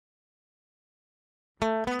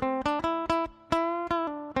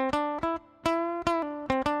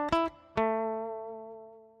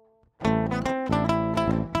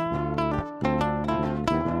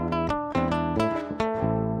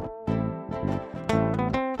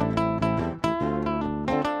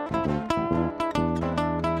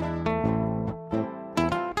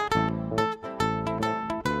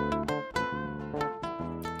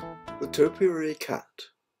Topiary Cat,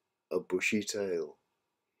 a bushy tale.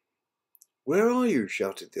 "Where are you?"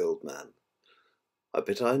 shouted the old man. "I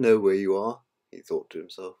bet I know where you are," he thought to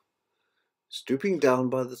himself. Stooping down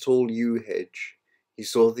by the tall yew hedge, he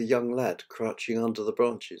saw the young lad crouching under the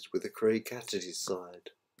branches with a grey cat at his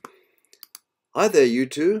side. "Hi there, you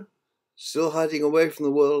two. Still hiding away from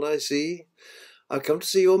the world, I see. I've come to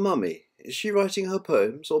see your mummy. Is she writing her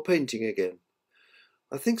poems or painting again?"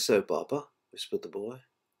 "I think so, Baba," whispered the boy.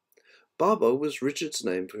 Baba was Richard's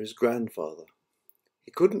name for his grandfather.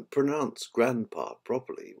 He couldn't pronounce grandpa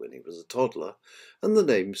properly when he was a toddler, and the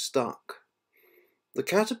name stuck. The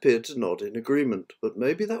cat appeared to nod in agreement, but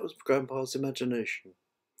maybe that was Grandpa's imagination.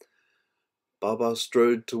 Baba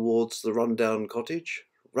strode towards the run-down cottage,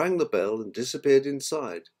 rang the bell, and disappeared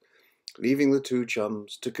inside, leaving the two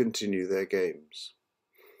chums to continue their games.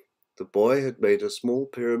 The boy had made a small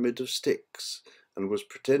pyramid of sticks and was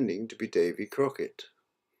pretending to be Davy Crockett,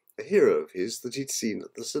 a hero of his that he'd seen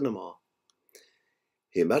at the cinema.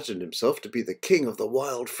 He imagined himself to be the king of the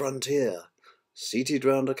wild frontier, seated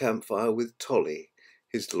round a campfire with Tolly,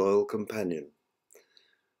 his loyal companion.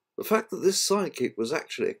 The fact that this sidekick was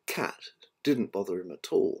actually a cat didn't bother him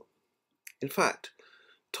at all. In fact,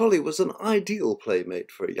 Tolly was an ideal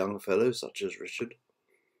playmate for a young fellow such as Richard.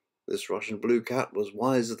 This Russian blue cat was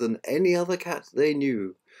wiser than any other cat they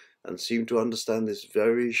knew, and seemed to understand this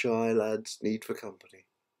very shy lad's need for company.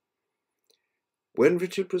 When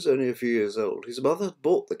Richard was only a few years old, his mother had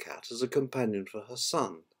bought the cat as a companion for her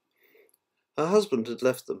son. Her husband had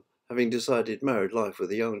left them, having decided married life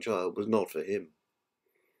with a young child was not for him.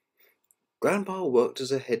 Grandpa worked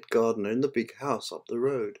as a head gardener in the big house up the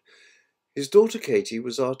road. His daughter Katie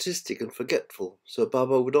was artistic and forgetful, so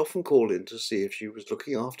Baba would often call in to see if she was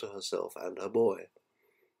looking after herself and her boy.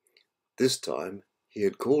 This time he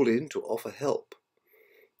had called in to offer help.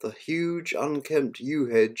 The huge unkempt yew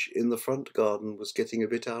hedge in the front garden was getting a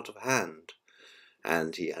bit out of hand,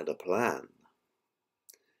 and he had a plan.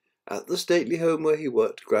 At the stately home where he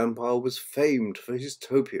worked, Grandpa was famed for his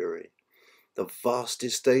topiary. The vast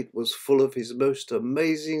estate was full of his most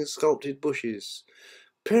amazing sculpted bushes,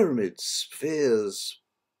 pyramids, spheres,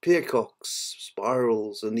 peacocks,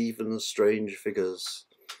 spirals, and even strange figures.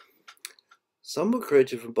 Some were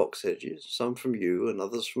created from box hedges, some from yew, and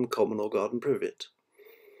others from common or garden privet.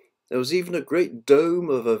 There was even a great dome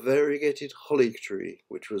of a variegated holly tree,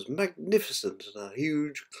 which was magnificent, and a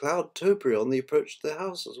huge cloud topiary on the approach to their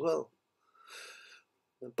house as well.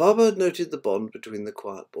 Baba had noted the bond between the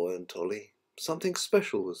quiet boy and Tolly. Something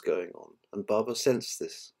special was going on, and Baba sensed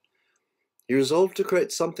this. He resolved to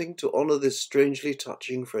create something to honour this strangely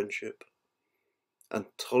touching friendship, and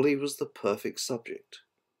Tolly was the perfect subject.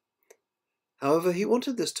 However, he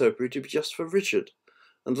wanted this topiary to be just for Richard,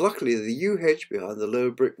 and luckily the yew hedge behind the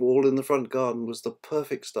low brick wall in the front garden was the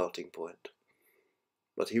perfect starting point.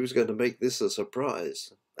 But he was going to make this a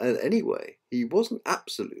surprise, and anyway, he wasn't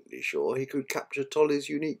absolutely sure he could capture Tolly's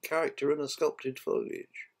unique character in a sculpted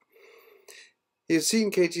foliage. He had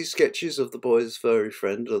seen Katie's sketches of the boy's furry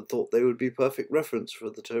friend and thought they would be perfect reference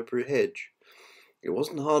for the topiary hedge. It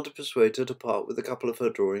wasn't hard to persuade her to part with a couple of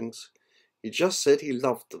her drawings. He just said he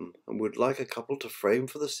loved them and would like a couple to frame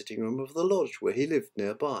for the sitting room of the lodge where he lived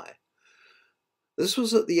nearby. This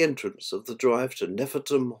was at the entrance of the drive to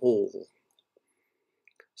Nefertum Hall.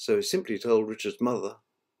 So he simply told Richard's mother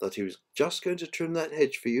that he was just going to trim that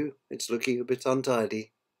hedge for you. It's looking a bit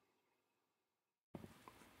untidy.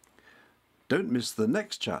 Don't miss the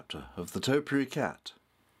next chapter of The Topiary Cat,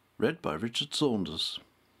 read by Richard Saunders.